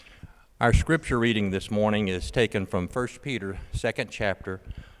Our scripture reading this morning is taken from 1 Peter, 2nd chapter,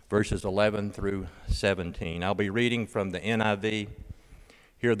 verses 11 through 17. I'll be reading from the NIV.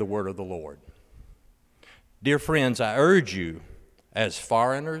 Hear the word of the Lord. Dear friends, I urge you, as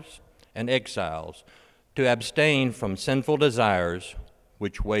foreigners and exiles, to abstain from sinful desires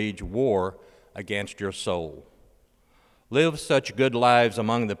which wage war against your soul. Live such good lives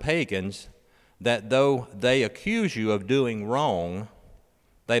among the pagans that though they accuse you of doing wrong,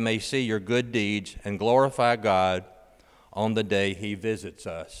 they may see your good deeds and glorify God on the day He visits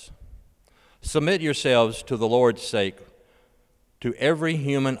us. Submit yourselves to the Lord's sake to every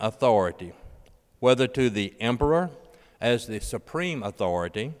human authority, whether to the emperor as the supreme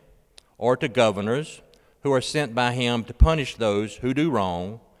authority, or to governors who are sent by him to punish those who do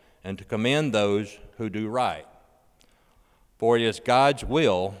wrong and to commend those who do right. For it is God's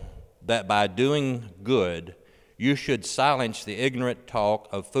will that by doing good you should silence the ignorant talk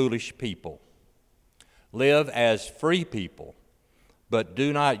of foolish people. Live as free people, but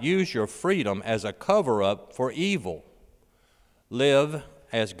do not use your freedom as a cover-up for evil. Live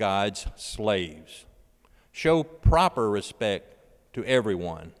as God's slaves. Show proper respect to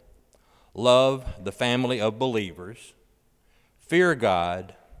everyone. Love the family of believers. Fear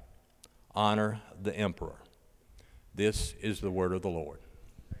God. Honor the emperor. This is the word of the Lord.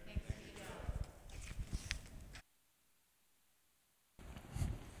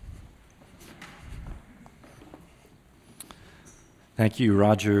 Thank you,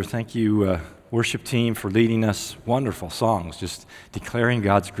 Roger. Thank you, worship team, for leading us. Wonderful songs, just declaring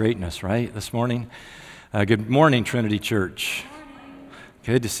God's greatness, right, this morning. Good morning, Trinity Church.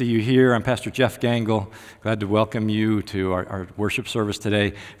 Good to see you here. I'm Pastor Jeff Gangle. Glad to welcome you to our worship service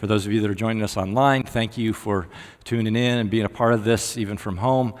today. For those of you that are joining us online, thank you for tuning in and being a part of this, even from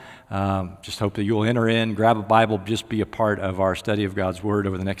home. Just hope that you'll enter in, grab a Bible, just be a part of our study of God's Word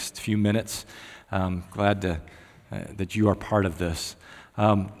over the next few minutes. Glad that you are part of this.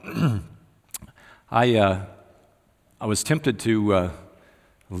 I was tempted to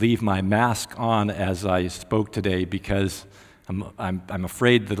leave my mask on as I spoke today because I'm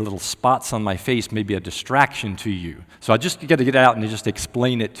afraid that the little spots on my face may be a distraction to you. So I just got to get out and just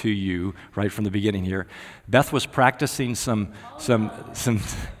explain it to you right from the beginning here. Beth was practicing some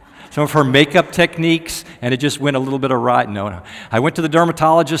of her makeup techniques, and it just went a little bit awry. No. I went to the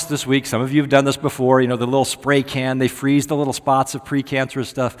dermatologist this week. Some of you have done this before. You know, the little spray can, they freeze the little spots of precancerous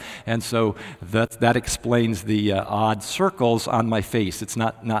stuff, and so that explains the odd circles on my face. It's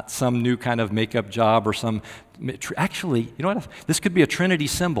not some new kind of makeup job or some... Actually, you know what? This could be a Trinity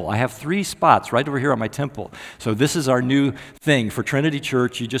symbol. I have 3 spots right over here on my temple. So this is our new thing for Trinity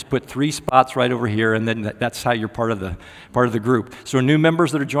Church. You just put 3 spots right over here, and then that's how you're part of the group. So new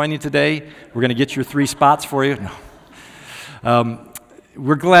members that are joining today, we're going to get your 3 spots for you. No.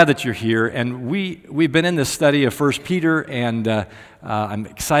 We're glad that you're here, and we've been in this study of 1 Peter, and I'm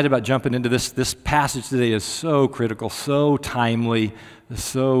excited about jumping into this. This passage today is so critical, so timely,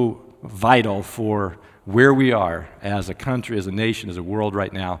 so vital for where we are as a country, as a nation, as a world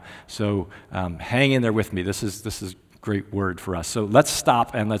right now. So hang in there with me. This is great word for us. So let's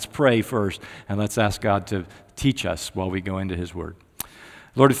stop and let's pray first, and let's ask God to teach us while we go into His Word.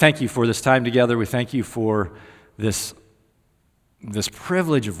 Lord, we thank you for this time together. We thank you for this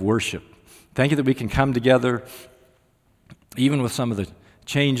privilege of worship. Thank you that we can come together, even with some of the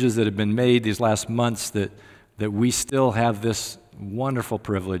changes that have been made these last months, that we still have this wonderful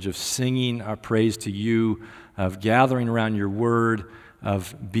privilege of singing our praise to you, of gathering around your word,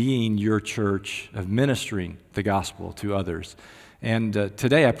 of being your church, of ministering the gospel to others. And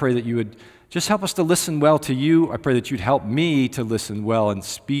today I pray that you would just help us to listen well to you. I pray that you'd help me to listen well and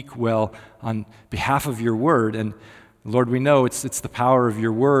speak well on behalf of your word. And Lord, we know it's the power of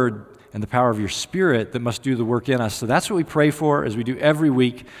your word and the power of your Spirit that must do the work in us. So that's what we pray for as we do every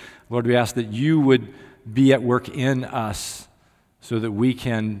week. Lord, we ask that you would be at work in us, so that we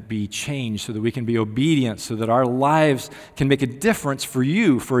can be changed, so that we can be obedient, so that our lives can make a difference for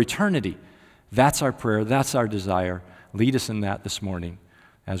you for eternity. That's our prayer. That's our desire. Lead us in that this morning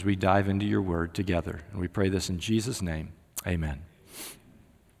as we dive into your word together. And we pray this in Jesus' name. Amen.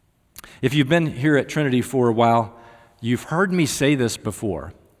 If you've been here at Trinity for a while, you've heard me say this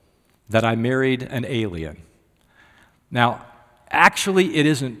before, that I married an alien. Now, actually, it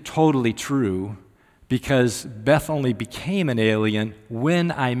isn't totally true, because Beth only became an alien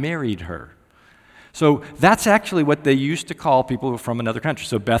when I married her. So that's actually what they used to call people from another country.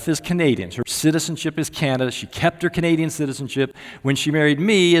 So Beth is Canadian. Her citizenship is Canada. She kept her Canadian citizenship. When she married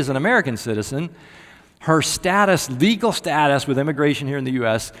me as an American citizen, her status, legal status with immigration here in the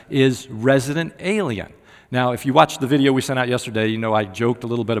U.S. is resident alien. Now, if you watched the video we sent out yesterday, you know I joked a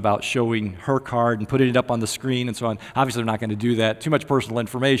little bit about showing her card and putting it up on the screen and so on. Obviously, they're not going to do that. Too much personal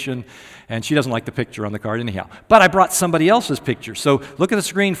information, and she doesn't like the picture on the card anyhow. But I brought somebody else's picture. So look at the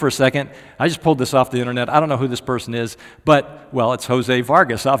screen for a second. I just pulled this off the internet. I don't know who this person is, but, well, it's Jose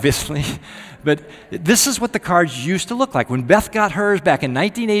Vargas, obviously. But this is what the cards used to look like. When Beth got hers back in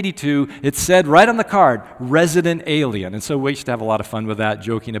 1982, it said right on the card, resident alien. And so we used to have a lot of fun with that,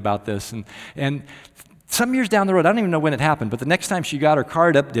 joking about this. And some years down the road, I don't even know when it happened, but the next time she got her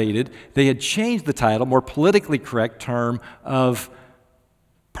card updated, they had changed the title, more politically correct term of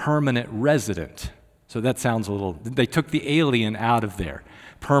permanent resident. So that sounds a little, they took the alien out of there,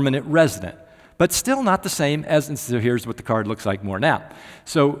 permanent resident. But still not the same as, and so here's what the card looks like more now.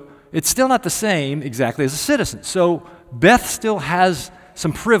 So it's still not the same exactly as a citizen. So Beth still has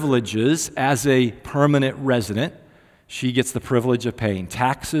some privileges as a permanent resident. She gets the privilege of paying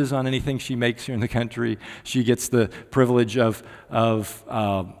taxes on anything she makes here in the country. She gets the privilege of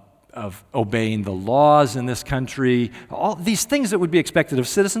obeying the laws in this country. All these things that would be expected of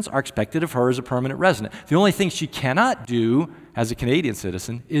citizens are expected of her as a permanent resident. The only thing she cannot do as a Canadian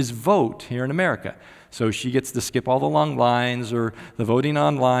citizen is vote here in America. So she gets to skip all the long lines or the voting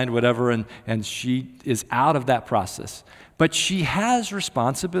online, whatever, and she is out of that process. But she has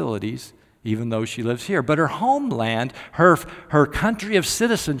responsibilities even though she lives here. But her homeland, her country of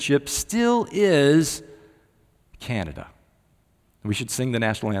citizenship still is Canada. We should sing the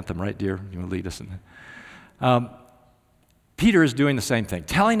national anthem, right, dear? You want to lead us in that? Peter is doing the same thing,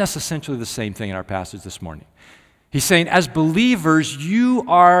 telling us essentially the same thing in our passage this morning. He's saying, as believers, you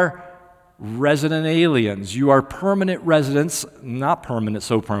are resident aliens. You are permanent residents, not permanent,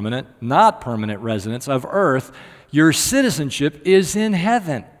 so permanent, not permanent residents of earth. Your citizenship is in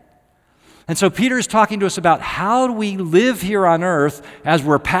heaven. And so Peter is talking to us about how do we live here on earth as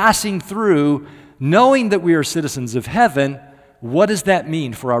we're passing through, knowing that we are citizens of heaven. What does that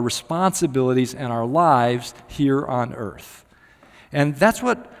mean for our responsibilities and our lives here on earth? And that's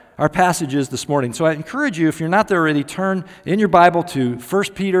what our passage is this morning. So I encourage you, if you're not there already, turn in your Bible to 1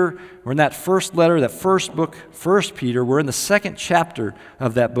 Peter. We're in that first letter, that first book, 1 Peter. We're in the second chapter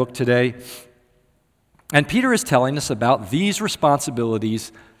of that book today. And Peter is telling us about these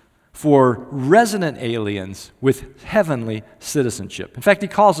responsibilities for resident aliens with heavenly citizenship. In fact, he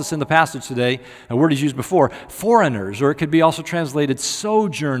calls us in the passage today, a word he's used before, foreigners, or it could be also translated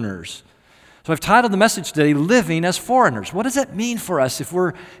sojourners. So I've titled the message today, Living as Foreigners. What does that mean for us if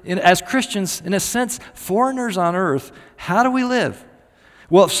we're, as Christians, in a sense, foreigners on earth? How do we live?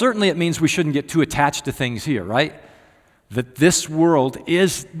 Well, certainly it means we shouldn't get too attached to things here, right? That this world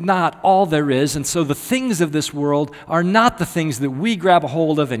is not all there is, and so the things of this world are not the things that we grab a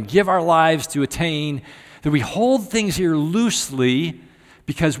hold of and give our lives to attain, that we hold things here loosely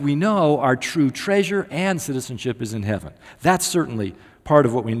because we know our true treasure and citizenship is in heaven. That's certainly part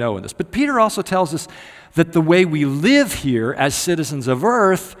of what we know in this. But Peter also tells us that the way we live here as citizens of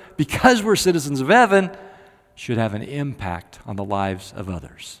earth, because we're citizens of heaven, should have an impact on the lives of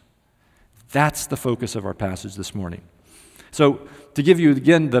others. That's the focus of our passage this morning. So to give you,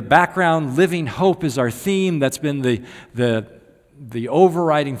 again, the background, living hope is our theme. That's been the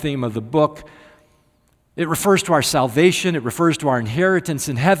overriding theme of the book. It refers to our salvation. It refers to our inheritance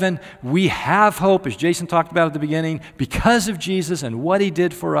in heaven. We have hope, as Jason talked about at the beginning, because of Jesus and what he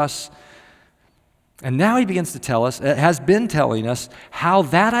did for us. And now he begins to tell us, has been telling us, how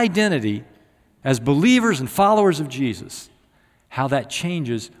that identity as believers and followers of Jesus, how that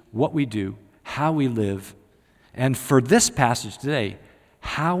changes what we do, how we live, and for this passage today,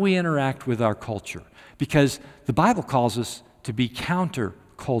 how we interact with our culture. Because the Bible calls us to be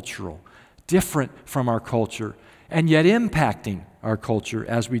countercultural, different from our culture, and yet impacting our culture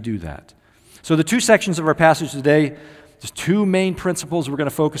as we do that. So the two sections of our passage today, there's two main principles we're going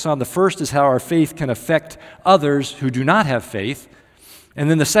to focus on. The first is how our faith can affect others who do not have faith. And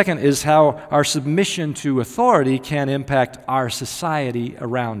then the second is how our submission to authority can impact our society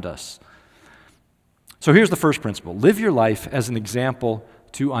around us. So here's the first principle. Live your life as an example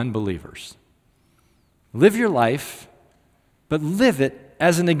to unbelievers. Live your life, but live it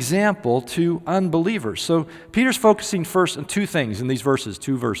as an example to unbelievers. So Peter's focusing first on two things in these verses,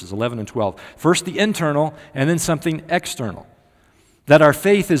 11 and 12. First, the internal, and then something external. That our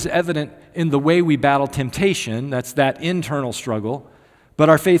faith is evident in the way we battle temptation, that's that internal struggle, but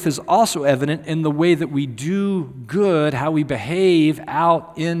our faith is also evident in the way that we do good, how we behave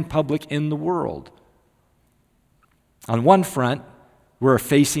out in public in the world. On one front, we're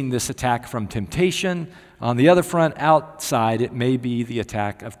facing this attack from temptation. On the other front, outside, it may be the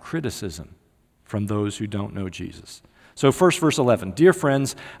attack of criticism from those who don't know Jesus. So first, verse 11, "Dear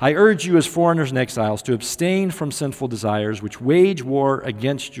friends, I urge you as foreigners and exiles to abstain from sinful desires which wage war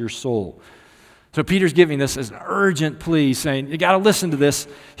against your soul." So Peter's giving this as an urgent plea, saying, you got to listen to this,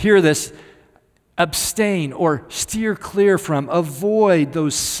 hear this, abstain or steer clear from, avoid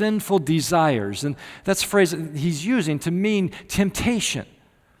those sinful desires. And that's a phrase that he's using to mean temptation.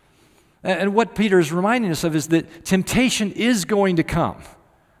 And what Peter is reminding us of is that temptation is going to come.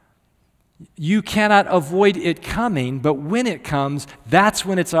 You cannot avoid it coming, but when it comes, that's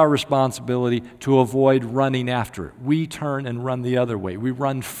when it's our responsibility to avoid running after it. We turn and run the other way. We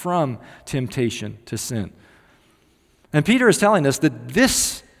run from temptation to sin. And Peter is telling us that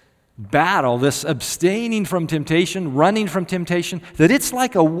this battle, this abstaining from temptation, running from temptation, that it's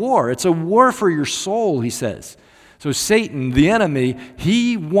like a war. It's a war for your soul, he says. So Satan, the enemy,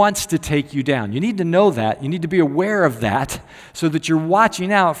 he wants to take you down. You need to know that. You need to be aware of that so that you're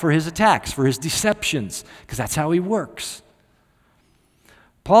watching out for his attacks, for his deceptions, because that's how he works.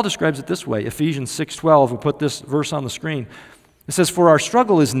 Paul describes it this way, Ephesians 6:12. We'll put this verse on the screen. It says, "For our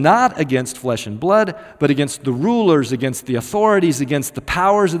struggle is not against flesh and blood, but against the rulers, against the authorities, against the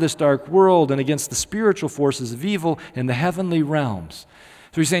powers of this dark world, and against the spiritual forces of evil in the heavenly realms."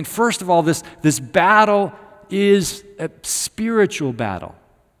 So he's saying, first of all, this battle is a spiritual battle.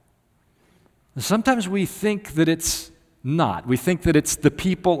 Sometimes we think that it's not. We think that it's the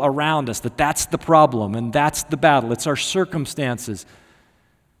people around us, that that's the problem and that's the battle. It's our circumstances.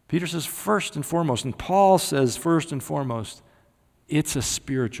 Peter says first and foremost, and Paul says first and foremost, it's a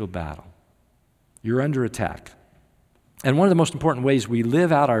spiritual battle. You're under attack. And one of the most important ways we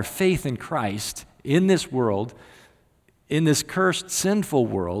live out our faith in Christ in this world, in this cursed, sinful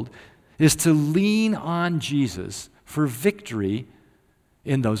world, is to lean on Jesus for victory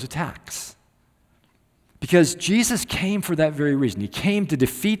in those attacks. Because Jesus came for that very reason. He came to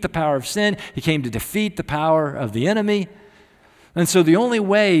defeat the power of sin. He came to defeat the power of the enemy. And so the only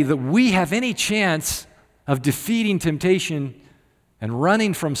way that we have any chance of defeating temptation and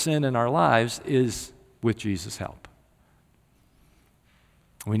running from sin in our lives is with Jesus' help.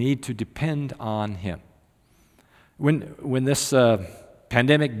 We need to depend on him. When this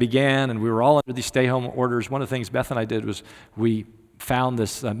pandemic began and we were all under these stay-home orders, one of the things Beth and I did was we found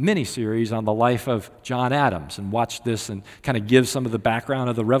this mini-series on the life of John Adams and watched this and kind of give some of the background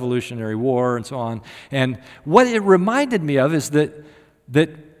of the Revolutionary War and so on. And what it reminded me of is that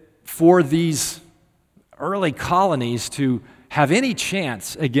for these early colonies to have any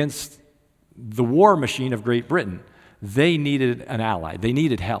chance against the war machine of Great Britain, they needed an ally. They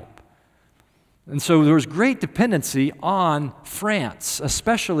needed help. And so there was great dependency on France,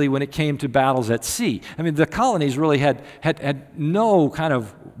 especially when it came to battles at sea. I mean, the colonies really had no kind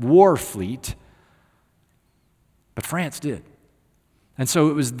of war fleet, but France did. And so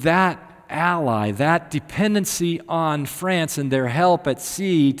it was that ally, that dependency on France and their help at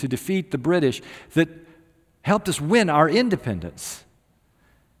sea to defeat the British that helped us win our independence.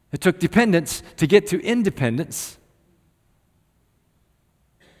 It took dependence to get to independence.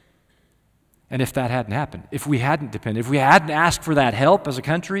 And if that hadn't happened, if we hadn't depended, if we hadn't asked for that help as a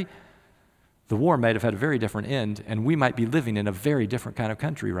country, the war might have had a very different end, and we might be living in a very different kind of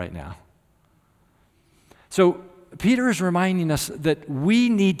country right now. So Peter is reminding us that we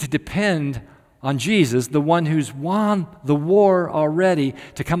need to depend on Jesus, the one who's won the war already,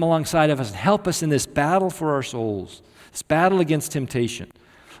 to come alongside of us and help us in this battle for our souls, this battle against temptation.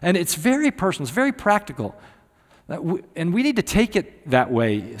 And it's very personal, it's very practical. And we need to take it that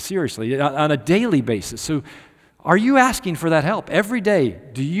way seriously on a daily basis. So are you asking for that help? Every day,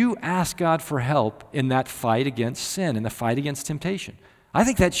 do you ask God for help in that fight against sin, in the fight against temptation? I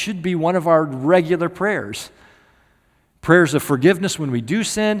think that should be one of our regular prayers. Prayers of forgiveness when we do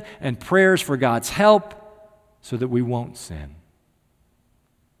sin, and prayers for God's help so that we won't sin.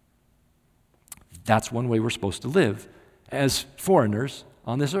 That's one way we're supposed to live as foreigners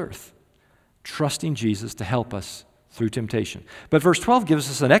on this earth, trusting Jesus to help us through temptation. But verse 12 gives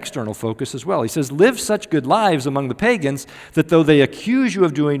us an external focus as well. He says, "Live such good lives among the pagans that though they accuse you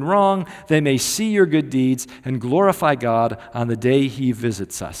of doing wrong, they may see your good deeds and glorify God on the day he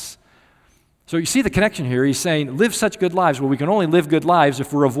visits us." So you see the connection here. He's saying, live such good lives. Well, we can only live good lives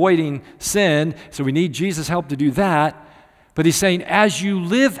if we're avoiding sin, so we need Jesus' help to do that. But he's saying, as you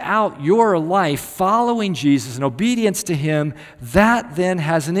live out your life following Jesus and obedience to him, that then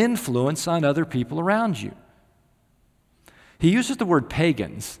has an influence on other people around you. He uses the word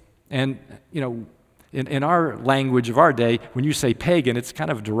pagans, and in our language of our day, when you say pagan, it's kind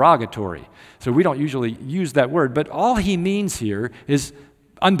of derogatory. So we don't usually use that word, but all he means here is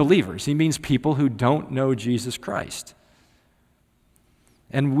unbelievers. He means people who don't know Jesus Christ.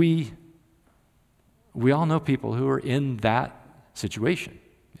 And we We all know people who are in that situation.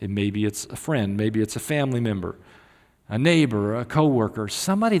 Maybe it's a friend, maybe it's a family member, a neighbor, a coworker,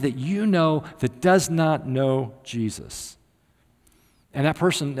 somebody that you know that does not know Jesus. And that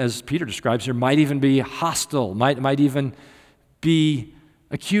person, as Peter describes here, might even be hostile, might even be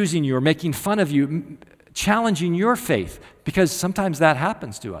accusing you or making fun of you, challenging your faith, because sometimes that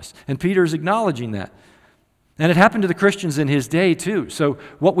happens to us. And Peter is acknowledging that. And it happened to the Christians in his day too. So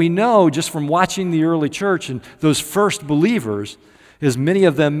what we know just from watching the early church and those first believers is many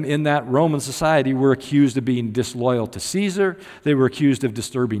of them in that Roman society were accused of being disloyal to Caesar. They were accused of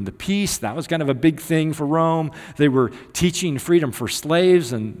disturbing the peace. That was kind of a big thing for Rome. They were teaching freedom for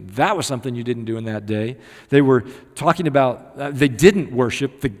slaves, and that was something you didn't do in that day. They were talking about, they didn't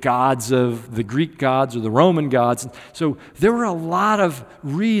worship the gods of the Greek gods or the Roman gods. So there were a lot of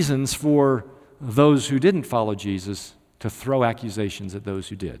reasons for those who didn't follow Jesus to throw accusations at those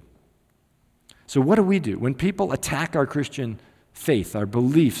who did. So what do we do when people attack our Christian faith, our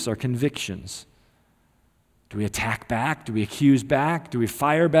beliefs, our convictions? Do we attack back? Do we accuse back? Do we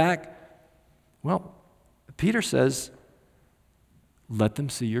fire back? Well, Peter says, let them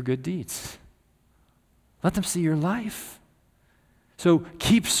see your good deeds. Let them see your life. So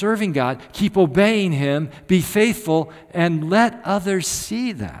keep serving God, keep obeying Him, be faithful, and let others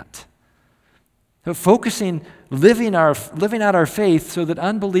see that. So focusing, living out our faith so that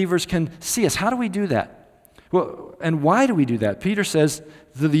unbelievers can see us. How do we do that? Well, and why do we do that? Peter says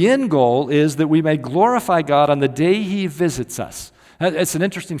the end goal is that we may glorify God on the day He visits us. It's an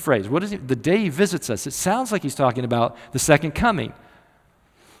interesting phrase. What is it? The day He visits us. It sounds like he's talking about the second coming.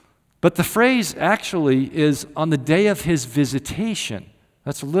 But the phrase actually is on the day of His visitation.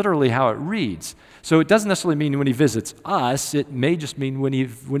 That's literally how it reads. So it doesn't necessarily mean when He visits us. It may just mean when he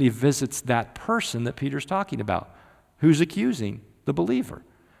visits that person that Peter's talking about, who's accusing the believer.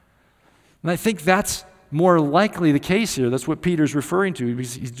 And I think that's more likely the case here. That's what Peter's referring to.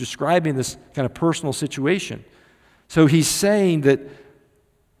 He's describing this kind of personal situation. So he's saying that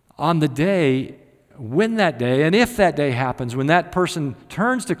on the day, when that day, and if that day happens, when that person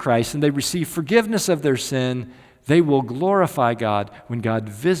turns to Christ and they receive forgiveness of their sin, they will glorify God when God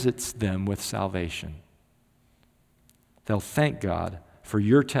visits them with salvation. They'll thank God for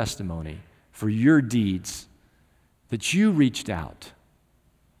your testimony, for your deeds, that you reached out,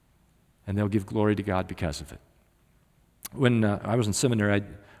 and they'll give glory to God because of it. When I was in seminary,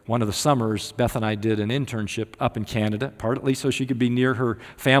 one of the summers, Beth and I did an internship up in Canada, partly so she could be near her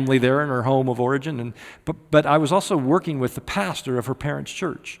family there in her home of origin, but I was also working with the pastor of her parents'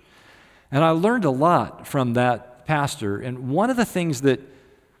 church. And I learned a lot from that pastor, and one of the things that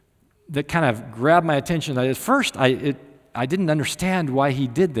kind of grabbed my attention, at first I didn't understand why he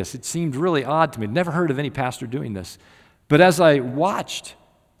did this. It seemed really odd to me. I'd never heard of any pastor doing this. But as I watched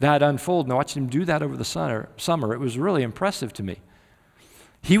that unfold, and I watched him do that over the summer, it was really impressive to me.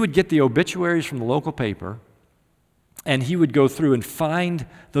 He would get the obituaries from the local paper, and he would go through and find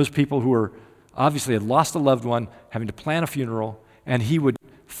those people who were obviously had lost a loved one, having to plan a funeral, and he would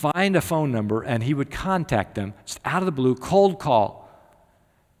find a phone number, and he would contact them just out of the blue, cold call.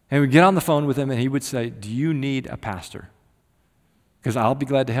 And we'd get on the phone with him, and he would say, do you need a pastor? Because I'll be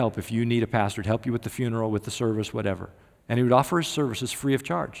glad to help if you need a pastor to help you with the funeral, with the service, whatever. And he would offer his services free of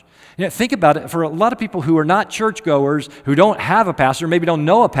charge. You know, think about it. For a lot of people who are not churchgoers, who don't have a pastor, maybe don't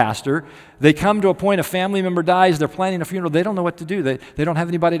know a pastor, they come to a point, a family member dies, they're planning a funeral, they don't know what to do. They don't have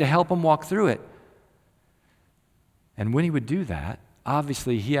anybody to help them walk through it. And when he would do that,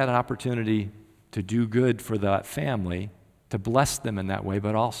 obviously, he had an opportunity to do good for that family, to bless them in that way,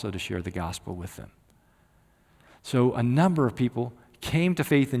 but also to share the gospel with them. So a number of people came to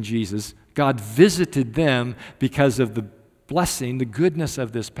faith in Jesus. God visited them because of the blessing, the goodness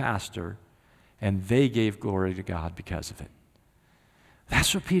of this pastor, and they gave glory to God because of it.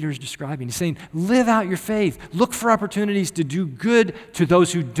 That's what Peter's describing. He's saying, live out your faith. Look for opportunities to do good to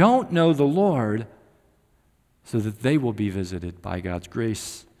those who don't know the Lord, so that they will be visited by God's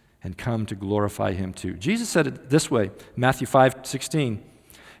grace and come to glorify Him too. Jesus said it this way, Matthew 5:16.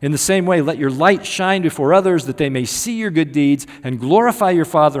 In the same way, let your light shine before others that they may see your good deeds and glorify your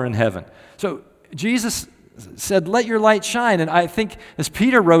Father in heaven. So Jesus said, let your light shine. And I think as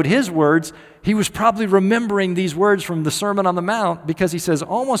Peter wrote his words, he was probably remembering these words from the Sermon on the Mount, because he says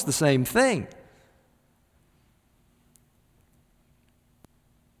almost the same thing.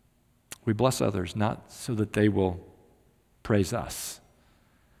 We bless others not so that they will praise us,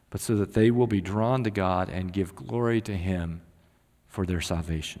 but so that they will be drawn to God and give glory to Him for their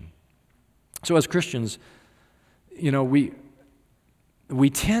salvation. So as Christians, you know, we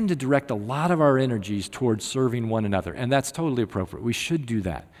tend to direct a lot of our energies towards serving one another, and that's totally appropriate. We should do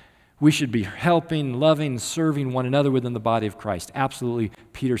that. We should be helping, loving, serving one another within the body of Christ. Absolutely,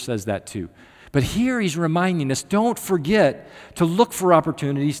 Peter says that too. But here he's reminding us, don't forget to look for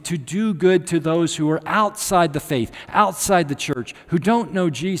opportunities to do good to those who are outside the faith, outside the church, who don't know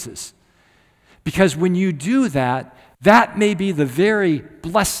Jesus. Because when you do that, that may be the very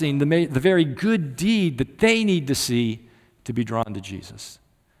blessing, the very good deed that they need to see to be drawn to Jesus.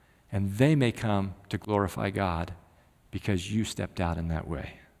 And they may come to glorify God because you stepped out in that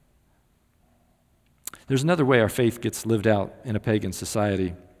way. There's another way our faith gets lived out in a pagan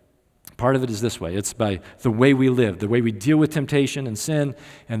society. Part of it is this way. It's by the way we live, the way we deal with temptation and sin,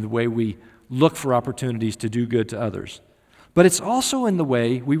 and the way we look for opportunities to do good to others. But it's also in the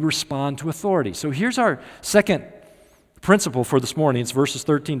way we respond to authority. So here's our second principle for this morning. It's verses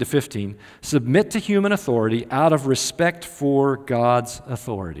 13 to 15. Submit to human authority out of respect for God's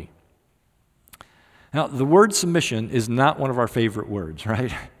authority. Now, the word submission is not one of our favorite words,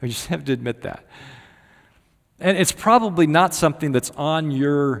 right? We just have to admit that. And it's probably not something that's on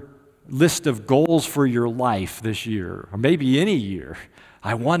your list of goals for your life this year, or maybe any year.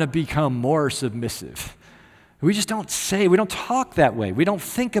 I want to become more submissive. We just don't talk that way. We don't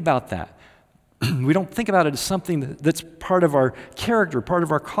think about that. We don't think about it as something that's part of our character, part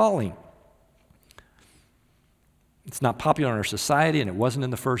of our calling. It's not popular in our society, and it wasn't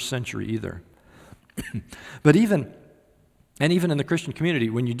in the first century either. But even in the Christian community,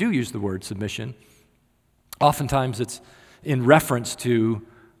 when you do use the word submission, oftentimes it's in reference to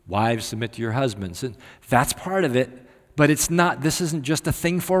wives submit to your husbands. And that's part of it, but this isn't just a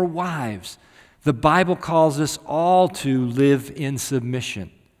thing for wives. The Bible calls us all to live in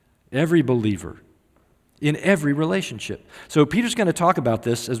submission. Every believer, in every relationship. So Peter's going to talk about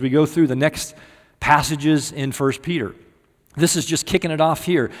this as we go through the next passages in 1 Peter. This is just kicking it off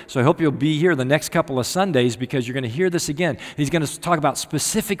here. So I hope you'll be here the next couple of Sundays because you're going to hear this again. He's going to talk about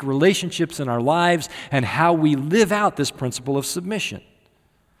specific relationships in our lives and how we live out this principle of submission.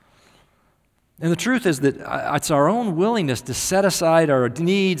 And the truth is that it's our own willingness to set aside our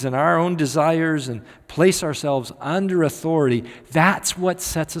needs and our own desires and place ourselves under authority. That's what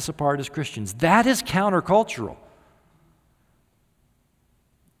sets us apart as Christians. That is countercultural.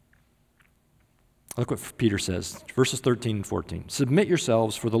 Look what Peter says, verses 13 and 14. Submit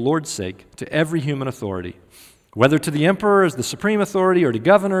yourselves for the Lord's sake to every human authority, whether to the emperor as the supreme authority or to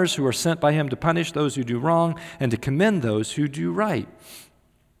governors who are sent by him to punish those who do wrong and to commend those who do right.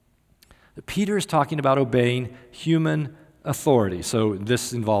 Peter is talking about obeying human authority. So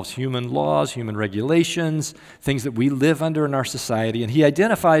this involves human laws, human regulations, things that we live under in our society. And he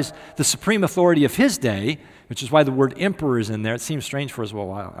identifies the supreme authority of his day, which is why the word emperor is in there. It seems strange for us.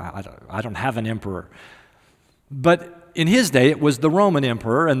 Well, I don't have an emperor. But in his day, it was the Roman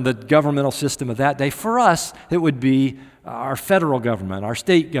emperor and the governmental system of that day. For us, it would be our federal government, our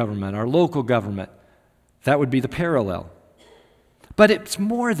state government, our local government. That would be the parallel. But it's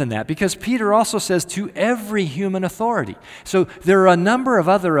more than that, because Peter also says to every human authority. So there are a number of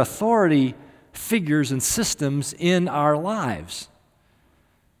other authority figures and systems in our lives.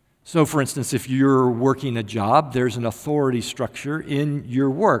 So for instance, if you're working a job, there's an authority structure in your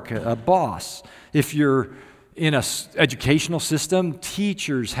work, a boss. If you're in an educational system,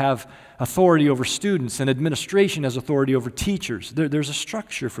 teachers have authority over students, and administration has authority over teachers. There's a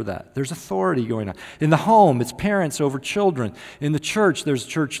structure for that. There's authority going on. In the home, it's parents over children. In the church, there's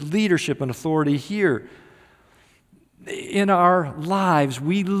church leadership and authority here. In our lives,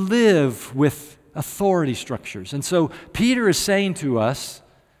 we live with authority structures. And so Peter is saying to us,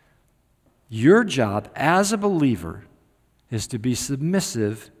 your job as a believer is to be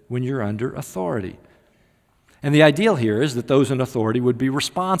submissive when you're under authority. And the ideal here is that those in authority would be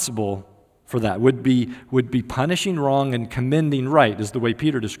responsible for that, would be punishing wrong and commending right, is the way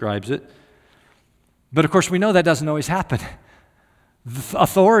Peter describes it. But of course, we know that doesn't always happen. The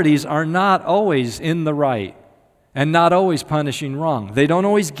authorities are not always in the right and not always punishing wrong. They don't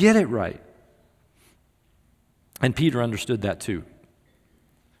always get it right. And Peter understood that too.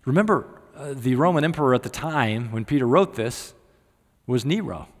 Remember, the Roman emperor at the time when Peter wrote this was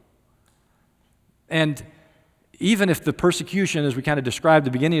Nero. And even if the persecution, as we kind of described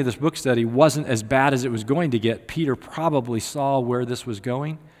at the beginning of this book study, wasn't as bad as it was going to get, Peter probably saw where this was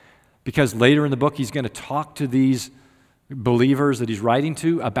going, because later in the book he's going to talk to these believers that he's writing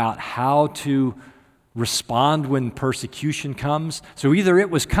to about how to respond when persecution comes. So either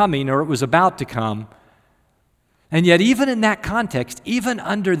it was coming or it was about to come. And yet even in that context, even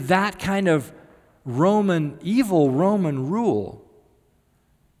under that kind of evil Roman rule,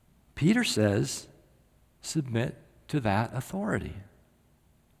 Peter says, submit to that authority.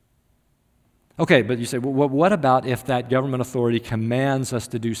 Okay, but you say, well, what about if that government authority commands us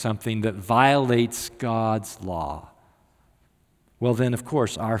to do something that violates God's law? Well, then, of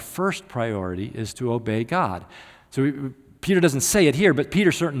course, our first priority is to obey God. So Peter doesn't say it here, but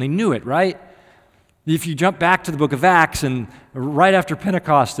Peter certainly knew it, right? If you jump back to the book of Acts, and right after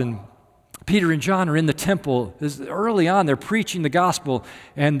Pentecost, and Peter and John are in the temple. Early on, they're preaching the gospel,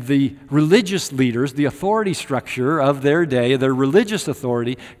 and the religious leaders, the authority structure of their day, their religious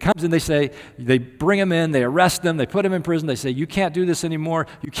authority, comes and they bring them in, they arrest them, they put them in prison, they say, you can't do this anymore,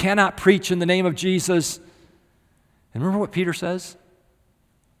 you cannot preach in the name of Jesus. And remember what Peter says?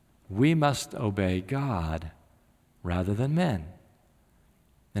 We must obey God rather than men.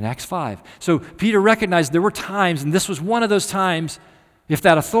 In Acts 5. So Peter recognized there were times, and this was one of those times, if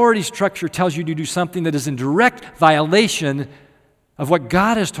that authority structure tells you to do something that is in direct violation of what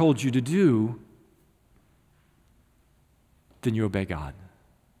God has told you to do, then you obey God.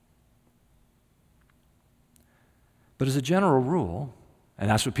 But as a general rule, and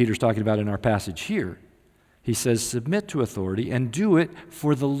that's what Peter's talking about in our passage here, he says, submit to authority and do it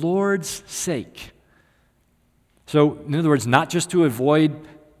for the Lord's sake. So, in other words, not just to avoid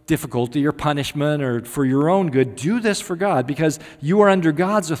difficulty or punishment or for your own good. Do this for God because you are under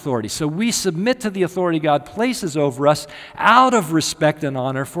God's authority. So we submit to the authority God places over us out of respect and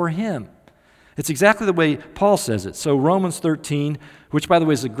honor for Him. It's exactly the way Paul says it. So Romans 13, which by the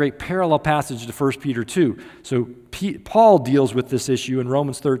way is a great parallel passage to 1 Peter 2. So Paul deals with this issue in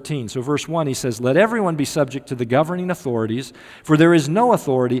Romans 13. So verse 1, he says, let everyone be subject to the governing authorities, for there is no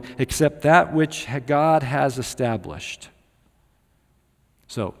authority except that which God has established.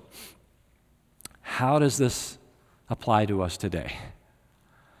 So, how does this apply to us today?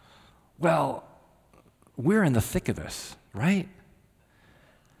 Well, we're in the thick of this, right?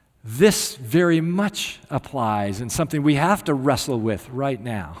 This very much applies and something we have to wrestle with right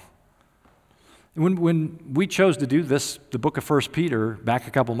now. When we chose to do this, the book of 1 Peter, back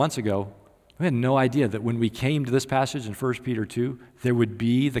a couple months ago, we had no idea that when we came to this passage in 1 Peter 2, there would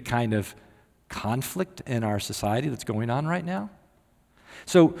be the kind of conflict in our society that's going on right now.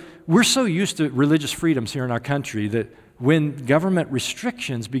 So we're so used to religious freedoms here in our country that when government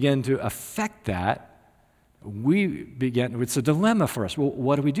restrictions begin to affect that, it's a dilemma for us. Well,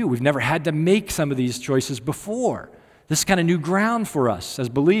 what do? We've never had to make some of these choices before. This is kind of new ground for us as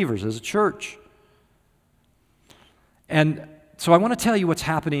believers, as a church. And so I want to tell you what's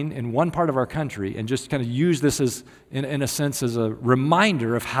happening in one part of our country and just kind of use this as, in a sense, as a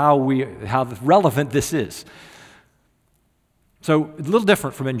reminder of how relevant this is. So a little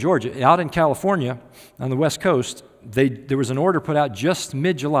different from in Georgia. Out in California, on the West Coast, there was an order put out just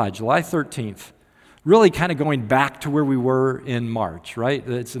mid-July, July 13th, really kind of going back to where we were in March, right?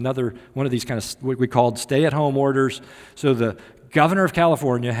 It's another one of these kind of what we called stay-at-home orders. So the governor of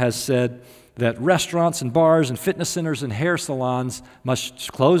California has said that restaurants and bars and fitness centers and hair salons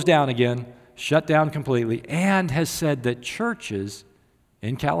must close down again, shut down completely, and has said that churches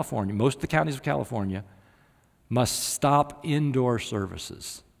in California, most of the counties of California, must stop indoor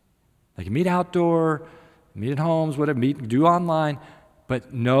services. They can meet outdoor, meet at homes, whatever, do online,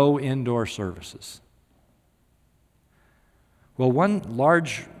 but no indoor services. Well, one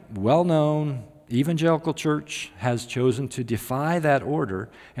large, well-known evangelical church has chosen to defy that order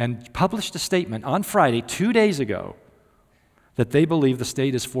and published a statement on Friday, 2 days ago, that they believe the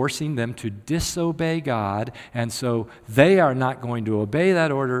state is forcing them to disobey God, and so they are not going to obey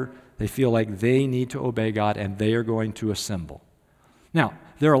that order. They feel like they need to obey God, and they are going to assemble. Now,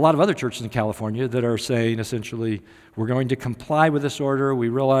 there are a lot of other churches in California that are saying, essentially, we're going to comply with this order. We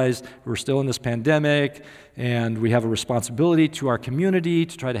realize we're still in this pandemic, and we have a responsibility to our community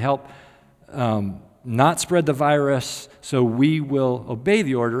to try to help not spread the virus, so we will obey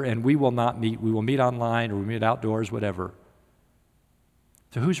the order, and we will not meet. We will meet online, or we meet outdoors, whatever.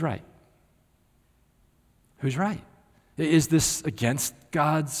 So who's right? Who's right? Is this against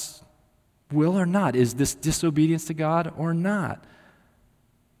God's will or not? Is this disobedience to God or not?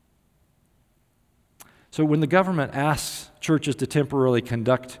 So when the government asks churches to temporarily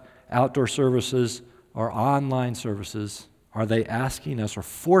conduct outdoor services or online services, are they asking us or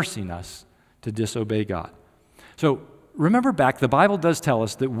forcing us to disobey God? So remember back, the Bible does tell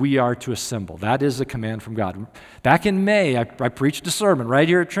us that we are to assemble. That is a command from God. Back in May, I preached a sermon right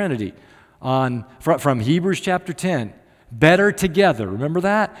here at Trinity from Hebrews chapter 10. Better together. Remember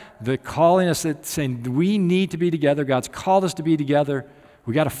that? The calling us, saying we need to be together. God's called us to be together.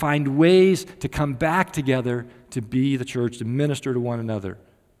 We got to find ways to come back together to be the church, to minister to one another.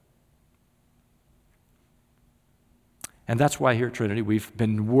 And that's why here at Trinity we've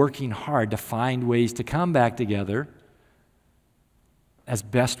been working hard to find ways to come back together as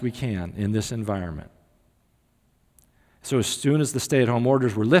best we can in this environment. So as soon as the stay-at-home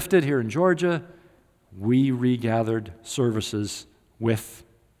orders were lifted here in Georgia, we regathered services with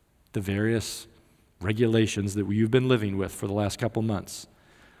the various regulations that you've been living with for the last couple months.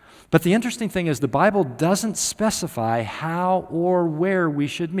 But the interesting thing is the Bible doesn't specify how or where we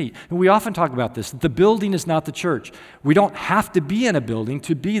should meet. And we often talk about this. The building is not the church. We don't have to be in a building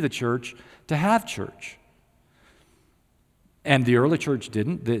to be the church, to have church. And the early church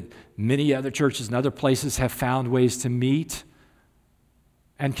didn't. Many other churches and other places have found ways to meet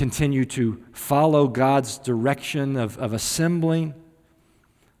and continue to follow God's direction of assembling.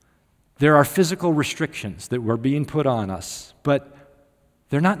 There are physical restrictions that were being put on us, but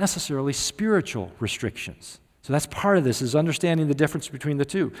they're not necessarily spiritual restrictions. So that's part of this, is understanding the difference between the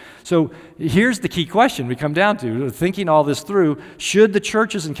two. So here's the key question we come down to, thinking all this through. Should the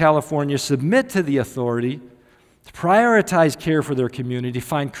churches in California submit to the authority, to prioritize care for their community,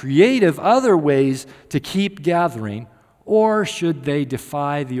 find creative other ways to keep gathering, or should they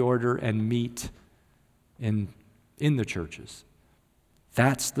defy the order and meet in the churches?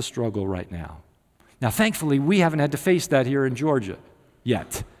 That's the struggle right now. Now, thankfully, we haven't had to face that here in Georgia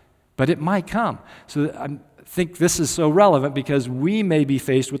yet, but it might come. So I think this is so relevant because we may be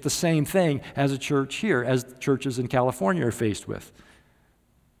faced with the same thing as a church here, as churches in California are faced with.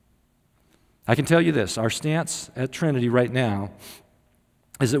 I can tell you this, our stance at Trinity right now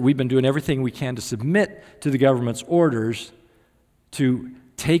is that we've been doing everything we can to submit to the government's orders to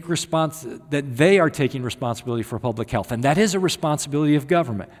take that they are taking responsibility for public health. And that is a responsibility of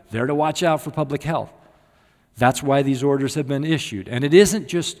government. They're to watch out for public health. That's why these orders have been issued. And it isn't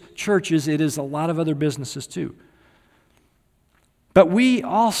just churches, it is a lot of other businesses too. But we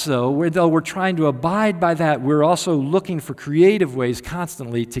also, though we're trying to abide by that, we're also looking for creative ways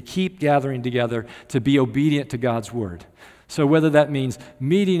constantly to keep gathering together, to be obedient to God's word. So whether that means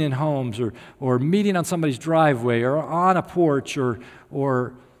meeting in homes or meeting on somebody's driveway or on a porch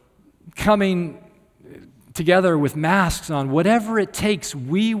or coming together with masks on, whatever it takes,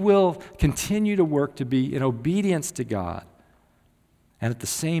 we will continue to work to be in obedience to God and at the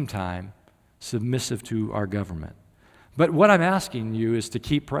same time submissive to our government. But what I'm asking you is to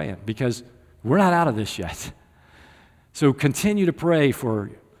keep praying because we're not out of this yet. So continue to pray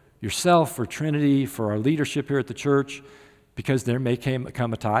for yourself, for Trinity, for our leadership here at the church, because there may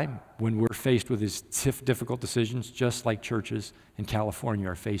come a time when we're faced with these difficult decisions just like churches in California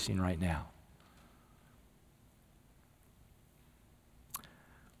are facing right now.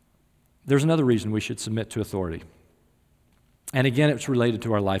 There's another reason we should submit to authority. And again, it's related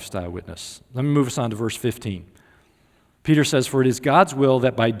to our lifestyle witness. Let me move us on to verse 15. Peter says, "For it is God's will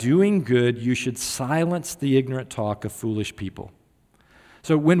that by doing good you should silence the ignorant talk of foolish people."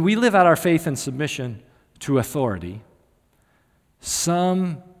 So when we live out our faith and submission to authority,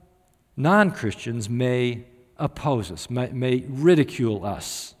 some non-Christians may oppose us, may ridicule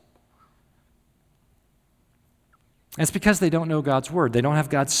us. It's because they don't know God's word. They don't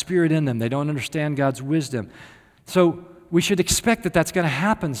have God's Spirit in them. They don't understand God's wisdom. So we should expect that that's going to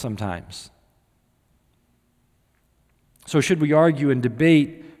happen sometimes. So should we argue and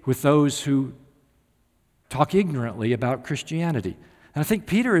debate with those who talk ignorantly about Christianity? And I think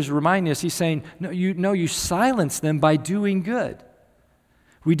Peter is reminding us, he's saying, no, you silence them by doing good.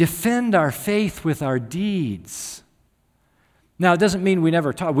 We defend our faith with our deeds. Now, it doesn't mean we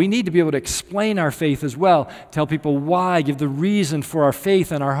never talk. We need to be able to explain our faith as well, tell people why, give the reason for our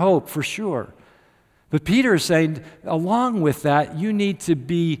faith and our hope, for sure. But Peter is saying, along with that, you need to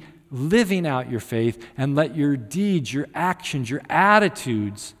be living out your faith and let your deeds, your actions, your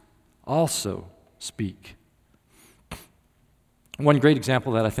attitudes also speak. One great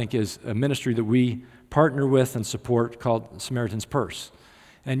example of that, I think, is a ministry that we partner with and support called Samaritan's Purse.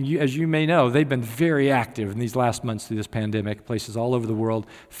 And as you may know, they've been very active in these last months through this pandemic, places all over the world,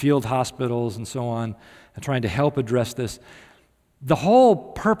 field hospitals and so on, and trying to help address this. The whole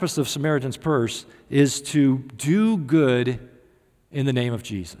purpose of Samaritan's Purse is to do good in the name of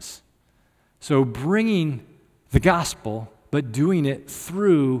Jesus. So bringing the gospel, but doing it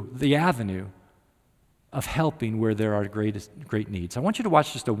through the avenue of helping where there are great needs. I want you to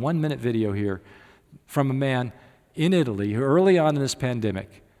watch just a 1-minute video here from a man in Italy who early on in this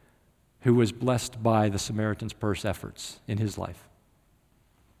pandemic who was blessed by the Samaritan's Purse efforts in his life.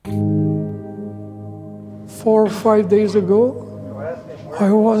 4 or 5 days ago,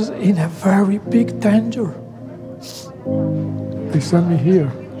 I was in a very big danger. They sent me here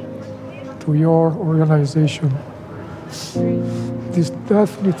to your organization. This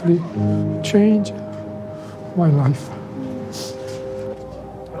definitely changed my life.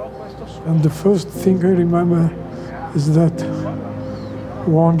 And the first thing I remember is that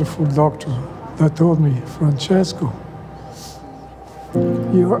wonderful doctor that told me, Francesco,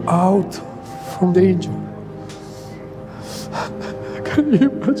 you're out from danger. Can you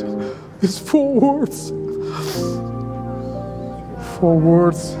imagine these 4 words? 4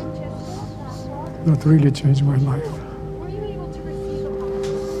 words that really changed my life.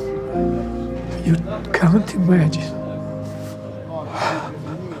 You can't imagine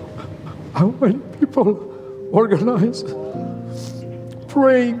how many people organize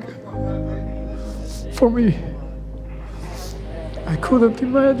praying for me. I couldn't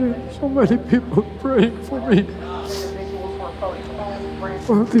imagine so many people praying for me.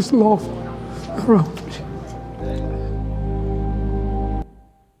 For this love around me.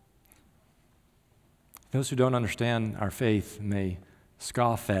 Those who don't understand our faith may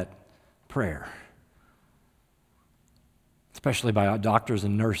scoff at prayer, especially by doctors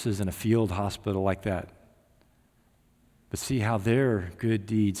and nurses in a field hospital like that. But see how their good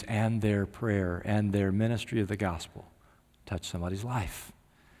deeds and their prayer and their ministry of the gospel touch somebody's life.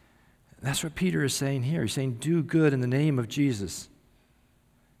 And that's what Peter is saying here. He's saying, do good in the name of Jesus,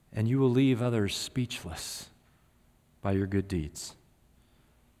 and you will leave others speechless by your good deeds.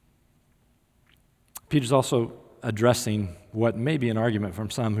 Peter's also addressing what may be an argument from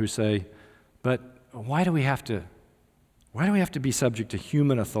some who say, but why do we have to be subject to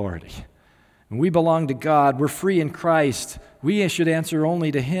human authority? When we belong to God, we're free in Christ, we should answer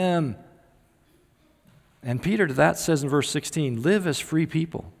only to Him. And Peter to that says in verse 16, live as free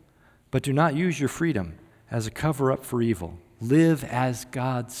people, but do not use your freedom as a cover-up for evil. Live as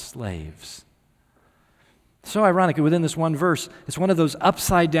God's slaves. So ironically, within this one verse, it's one of those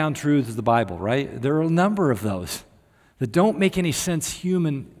upside-down truths of the Bible, right? There are a number of those that don't make any sense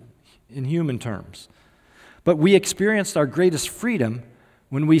in human terms. But we experienced our greatest freedom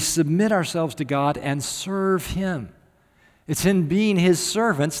when we submit ourselves to God and serve Him. It's in being His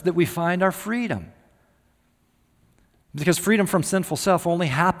servants that we find our freedom. Because freedom from sinful self only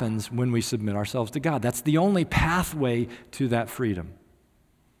happens when we submit ourselves to God. That's the only pathway to that freedom.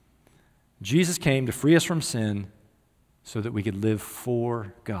 Jesus came to free us from sin so that we could live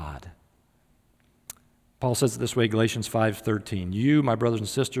for God. Paul says it this way, Galatians 5:13. You, my brothers and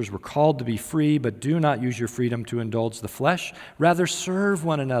sisters, were called to be free, but do not use your freedom to indulge the flesh. Rather, serve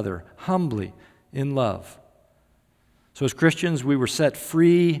one another humbly in love. So as Christians, we were set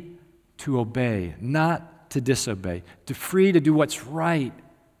free to obey, not to disobey. Free to do what's right,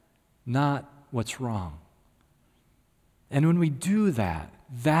 not what's wrong. And when we do that,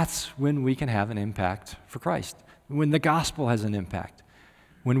 that's when we can have an impact for Christ, when the gospel has an impact,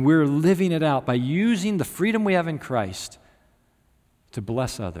 when we're living it out by using the freedom we have in Christ to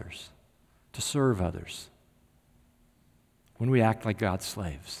bless others, to serve others, when we act like God's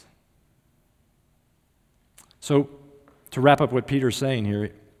slaves. So, to wrap up what Peter's saying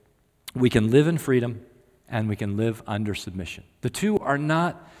here, we can live in freedom and we can live under submission. The two are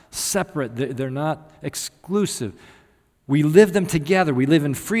not separate, they're not exclusive. We live them together. We live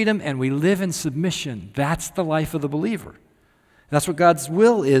in freedom and we live in submission. That's the life of the believer. That's what God's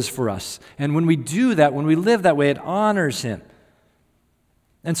will is for us. And when we do that, when we live that way, it honors Him.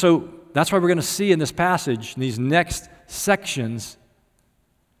 And so that's why we're going to see in this passage, in these next sections,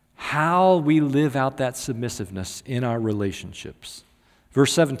 how we live out that submissiveness in our relationships.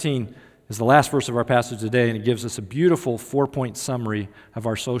 Verse 17 is the last verse of our passage today, and it gives us a beautiful 4-point summary of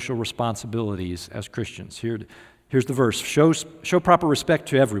our social responsibilities as Christians. Here's the verse. Show proper respect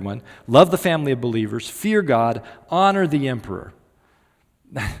to everyone. Love the family of believers. Fear God. Honor the emperor.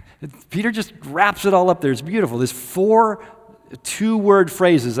 Peter just wraps it all up there. It's beautiful. There's 4 two-word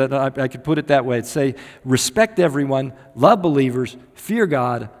phrases that I could put it that way. It'd say, respect everyone, love believers, fear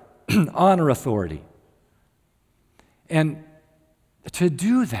God, honor authority. And to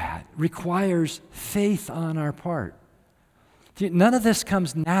do that requires faith on our part. None of this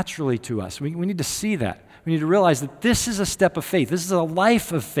comes naturally to us. We need to see that. We need to realize that this is a step of faith. This is a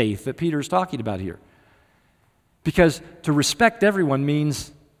life of faith that Peter is talking about here. Because to respect everyone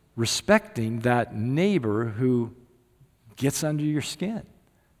means respecting that neighbor who gets under your skin.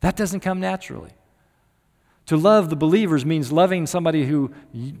 That doesn't come naturally. To love the believers means loving somebody who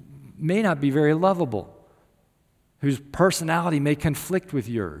may not be very lovable, whose personality may conflict with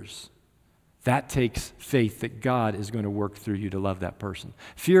yours. That takes faith that God is going to work through you to love that person.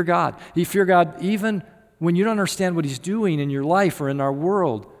 Fear God. You fear God even when you don't understand what He's doing in your life or in our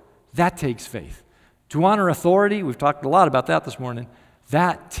world. That takes faith. To honor authority, we've talked a lot about that this morning,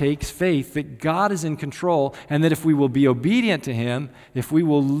 that takes faith that God is in control and that if we will be obedient to Him, if we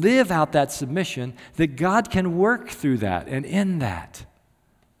will live out that submission, that God can work through that and in that.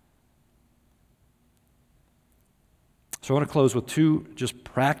 So I want to close with two just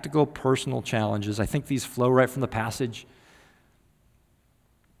practical, personal challenges. I think these flow right from the passage.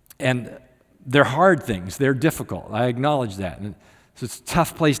 And they're hard things. They're difficult. I acknowledge that. And so it's a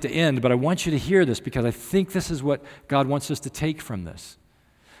tough place to end, but I want you to hear this because I think this is what God wants us to take from this.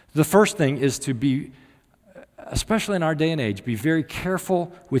 The first thing is to be, especially in our day and age, be very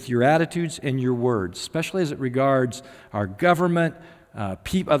careful with your attitudes and your words, especially as it regards our government,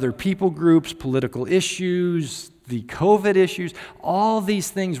 other people groups, political issues, the COVID issues. All these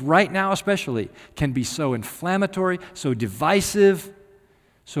things right now especially can be so inflammatory, so divisive.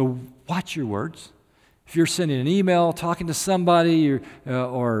 So watch your words. If you're sending an email, talking to somebody,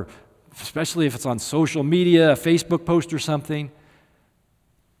 or especially if it's on social media, a Facebook post or something,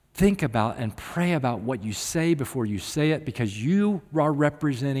 think about and pray about what you say before you say it, because you are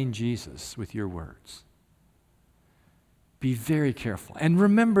representing Jesus with your words. Be very careful. And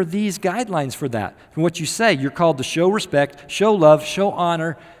remember these guidelines for that. From what you say, you're called to show respect, show love, show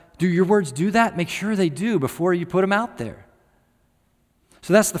honor. Do your words do that? Make sure they do before you put them out there.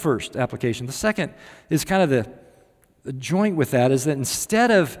 So that's the first application. The second is kind of the joint with that, is that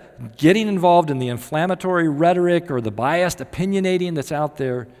instead of getting involved in the inflammatory rhetoric or the biased opinionating that's out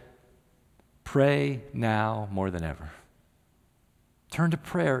there, pray now more than ever. Turn to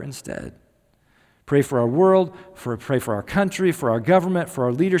prayer instead. Pray for our world, pray for our country, for our government, for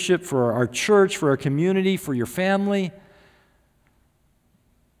our leadership, for our church, for our community, for your family.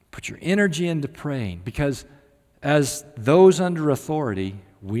 Put your energy into praying, because as those under authority,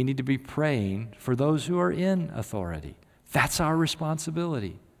 we need to be praying for those who are in authority. That's our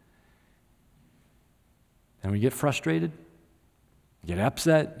responsibility. And we get frustrated, get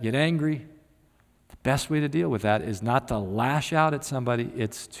upset, get angry. The best way to deal with that is not to lash out at somebody,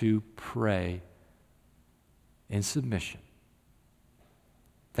 it's to pray in submission.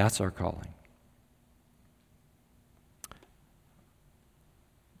 That's our calling.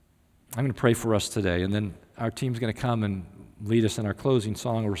 I'm going to pray for us today, and then our team's going to come and lead us in our closing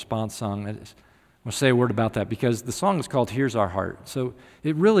song, a response song. I just want to say a word about that, because the song is called Here's Our Heart. So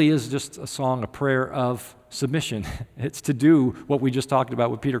it really is just a song, a prayer of submission. It's to do what we just talked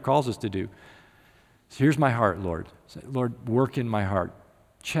about, what Peter calls us to do. So here's my heart, Lord. Say, Lord, work in my heart.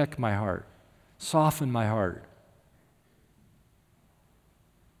 Check my heart. Soften my heart.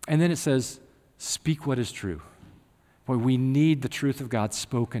 And then it says, speak what is true. Boy, we need the truth of God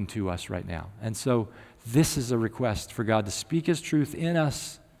spoken to us right now. And so this is a request for God to speak His truth in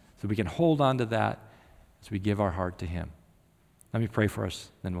us so we can hold on to that as we give our heart to Him. Let me pray for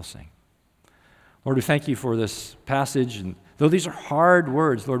us, then we'll sing. Lord, we thank You for this passage. And though these are hard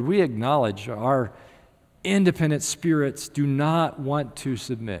words, Lord, we acknowledge our independent spirits do not want to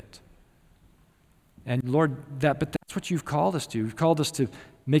submit. And Lord, but that's what You've called us to. You've called us to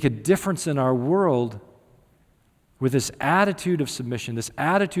make a difference in our world with this attitude of submission, this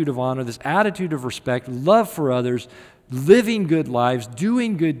attitude of honor, this attitude of respect, love for others, living good lives,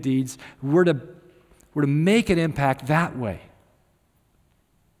 doing good deeds. We're to make an impact that way.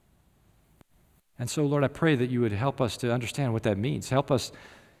 And so, Lord, I pray that You would help us to understand what that means. Help us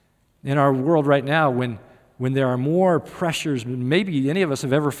in our world right now when there are more pressures than maybe any of us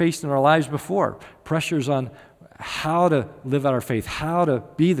have ever faced in our lives before. Pressures on how to live out our faith, how to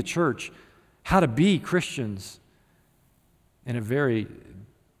be the church, how to be Christians in a very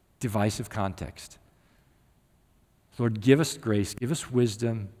divisive context. Lord, give us grace, give us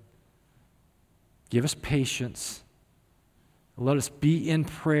wisdom, give us patience. Let us be in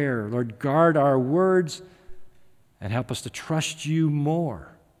prayer. Lord, guard our words and help us to trust You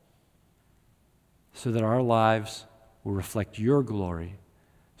more so that our lives will reflect Your glory,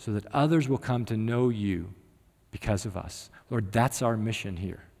 so that others will come to know You because of us. Lord, that's our mission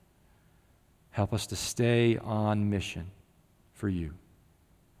here. Help us to stay on mission for You.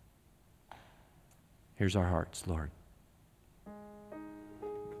 Here's our hearts, Lord.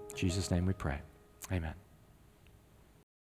 In Jesus' name we pray. Amen.